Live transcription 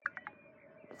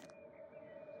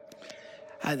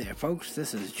Hi there, folks.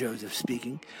 This is Joseph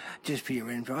speaking. Just for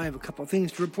your info, I have a couple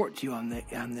things to report to you on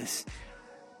this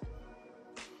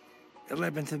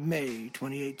 11th of May,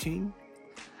 2018.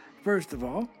 First of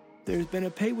all, there's been a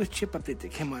Pay with Chip update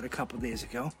that came out a couple days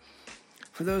ago.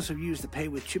 For those who've used the Pay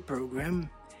with Chip program,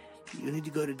 you need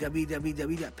to go to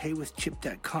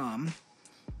www.paywithchip.com.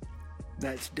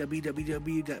 That's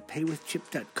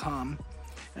www.paywithchip.com.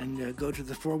 And go to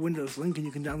the 4 Windows link, and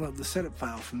you can download the setup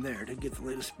file from there to get the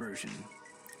latest version.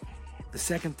 The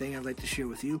second thing I'd like to share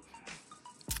with you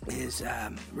is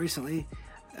recently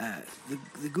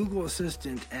the Google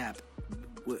Assistant app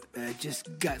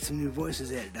just got some new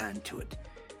voices added onto it.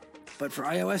 But for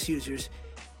iOS users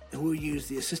who use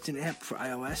the Assistant app for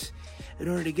iOS, in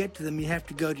order to get to them, you have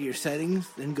to go to your settings,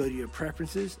 then go to your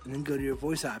preferences, and then go to your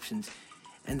voice options,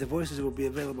 and the voices will be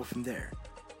available from there.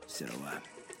 So,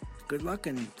 good luck,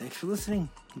 and thanks for listening.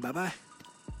 Bye-bye.